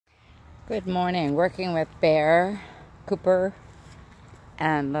Good morning. Working with Bear, Cooper,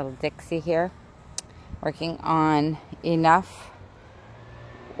 and little Dixie here. Working on enough,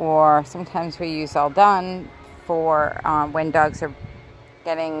 or sometimes we use all done for when dogs are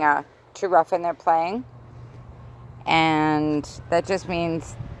getting too rough in their playing. And that just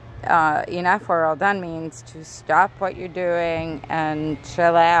means enough or all done means to stop what you're doing and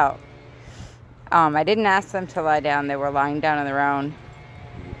chill out. I didn't ask them to lie down. They were lying down on their own.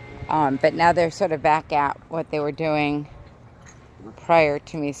 But now they're sort of back at what they were doing prior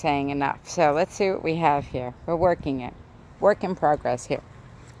to me saying enough. So let's see what we have here. We're working it. Work in progress here.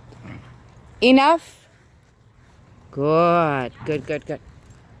 Enough. Good. Good, good, good.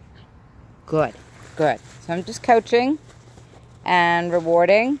 Good, good. So I'm just coaching and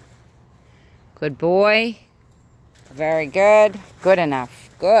rewarding. Good boy. Very good. Good enough.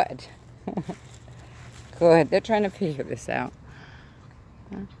 Good. Good. They're trying to figure this out.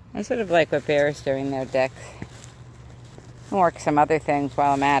 I sort of like what Bear is doing there, Dix. I'll work some other things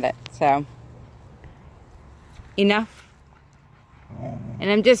while I'm at it. So, enough.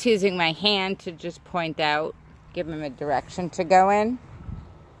 And I'm just using my hand to just point out, give him a direction to go in.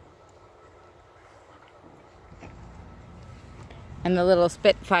 And the little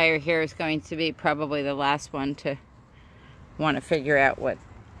Spitfire here is going to be probably the last one to want to figure out what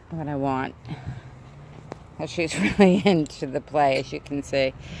I want. She's really into the play, as you can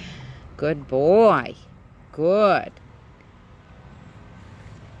see. Good boy. Good.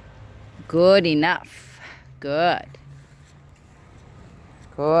 Good enough. Good.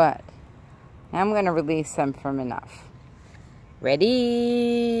 Good. Now I'm going to release them from enough.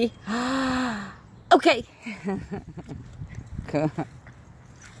 Ready? Okay. Good.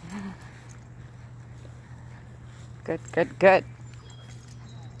 Good, good, good.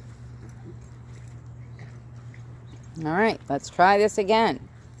 All right, let's try this again.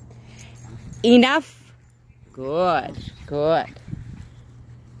 Enough. Good, good.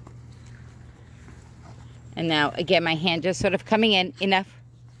 And now, again, my hand just sort of coming in. Enough.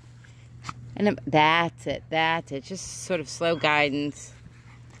 And that's it, that's it. Just sort of slow guidance.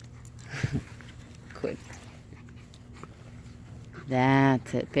 Good.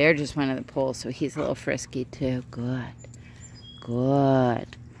 That's it. Bear just went in the pool, so he's a little frisky too. Good.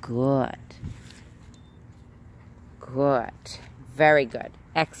 Good, good. Good. Very good.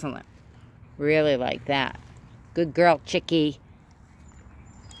 Excellent. Really like that. Good girl, Chickie.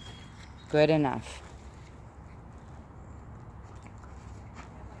 Good enough.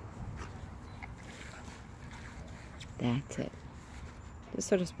 That's it. Just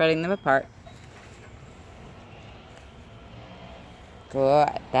sort of spreading them apart. Good.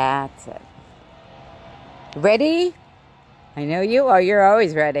 That's it. Ready? I know you are. You're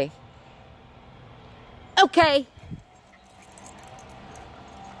always ready. Okay.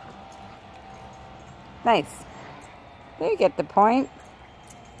 Nice. You get the point.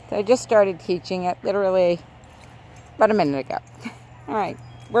 So I just started teaching it literally about a minute ago. All right.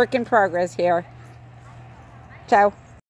 Work in progress here. Ciao.